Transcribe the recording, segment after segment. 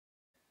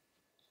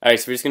Alright,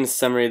 so we're just going to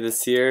summary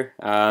this here.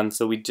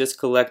 So we just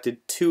collected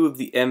two of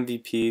the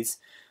MVPs.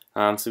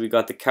 So we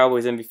got the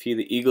Cowboys MVP,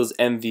 the Eagles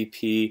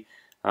MVP,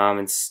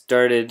 and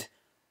started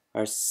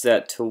our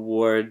set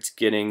towards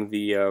getting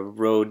the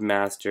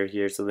Roadmaster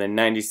here. So the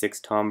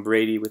 96 Tom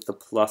Brady with the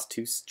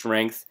 +2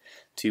 strength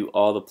to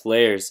all the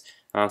players.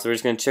 So we're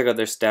just going to check out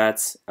their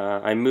stats.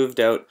 I moved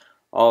out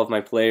all of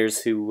my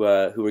players who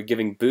were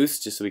giving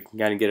boosts just so we can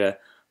kind of get a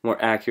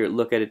more accurate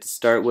look at it to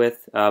start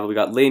with. But we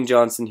got Lane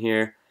Johnson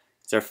here.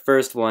 It's our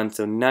first one,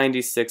 so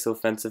 96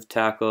 offensive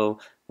tackle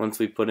once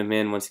we put him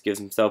in, once he gives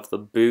himself the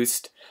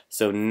boost.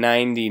 So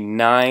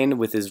 99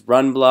 with his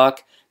run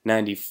block,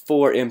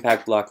 94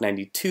 impact block,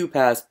 92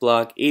 pass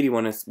block,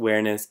 81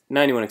 awareness,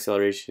 91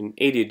 acceleration,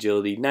 80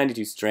 agility,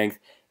 92 strength,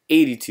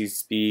 82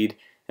 speed,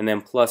 and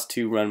then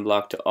 +2 run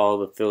block to all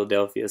the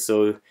Philadelphia.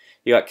 So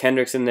you got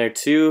Kendricks in there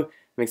too.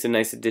 Makes a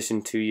nice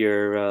addition to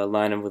your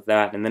lineup with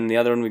that. And then the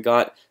other one we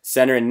got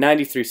center and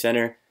 93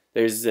 center.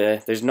 There's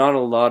not a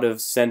lot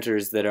of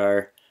centers that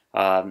are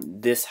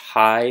this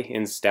high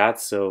in stats,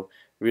 so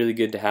really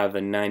good to have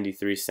a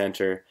 93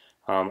 center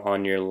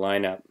on your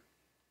lineup.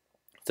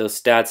 So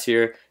stats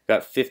here,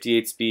 got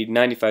 58 speed,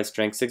 95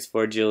 strength,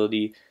 64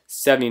 agility,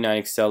 79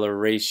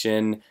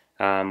 acceleration.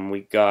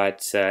 We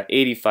got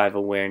 85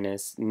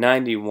 awareness,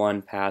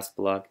 91 pass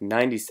block,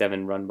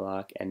 97 run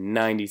block, and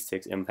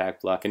 96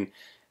 impact block. And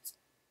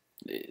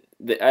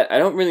I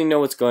don't really know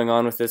what's going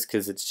on with this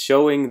because it's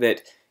showing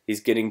that he's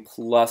getting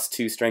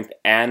 +2 strength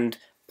and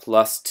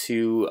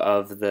 +2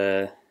 of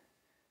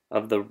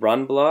the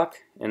run block.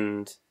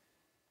 And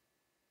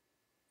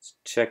let's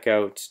check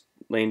out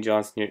Lane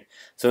Johnson here.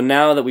 So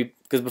now that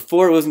because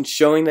before it wasn't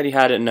showing that he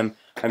had it, and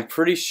I'm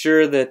pretty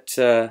sure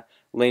that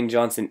Lane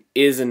Johnson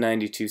is a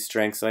 92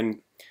 strength. So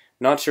I'm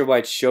not sure why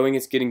it's showing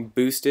it's getting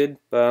boosted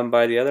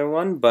by the other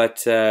one,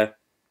 but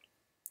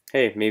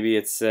hey, maybe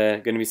it's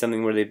going to be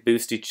something where they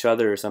boost each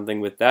other or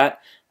something with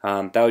that.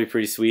 That would be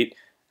pretty sweet.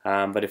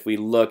 But if we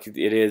look,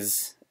 it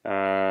is,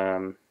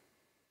 well,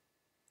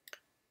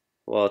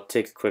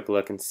 take a quick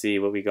look and see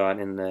what we got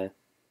in the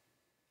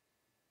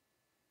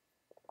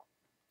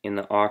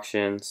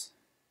auctions.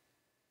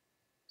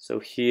 So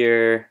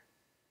here,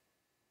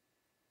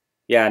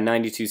 yeah,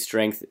 92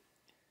 strength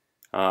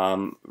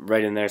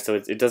right in there. So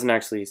it doesn't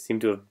actually seem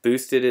to have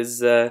boosted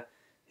his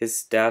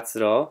stats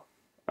at all.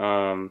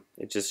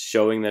 It's just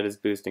showing that it's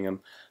boosting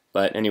him.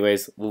 But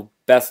anyways, we'll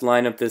best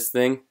line up this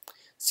thing,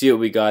 see what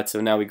we got.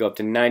 So now we go up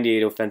to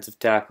 98 offensive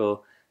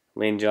tackle,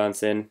 Lane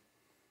Johnson.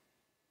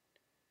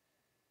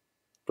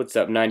 Puts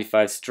up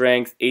 95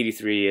 strength,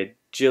 83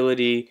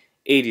 agility,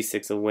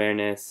 86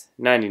 awareness,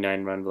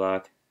 99 run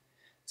block.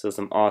 So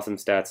some awesome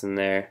stats in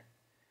there.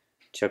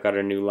 Check out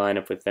our new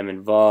lineup with them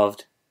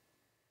involved.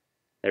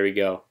 There we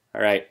go.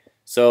 Alright,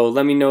 so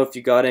let me know if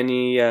you got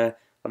any of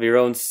your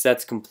own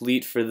sets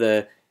complete for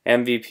the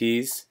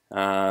MVPs.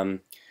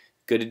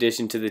 Good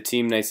addition to the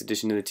team, nice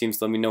addition to the team,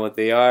 so let me know what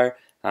they are.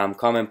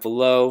 Comment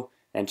below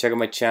and check out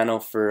my channel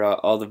for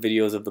all the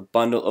videos of the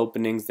bundle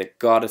openings that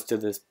got us to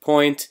this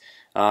point,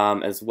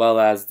 as well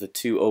as the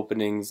 2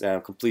 openings,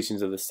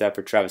 completions of the set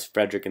for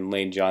Frederick and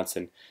Lane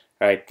Johnson.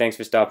 Alright, thanks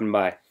for stopping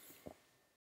by.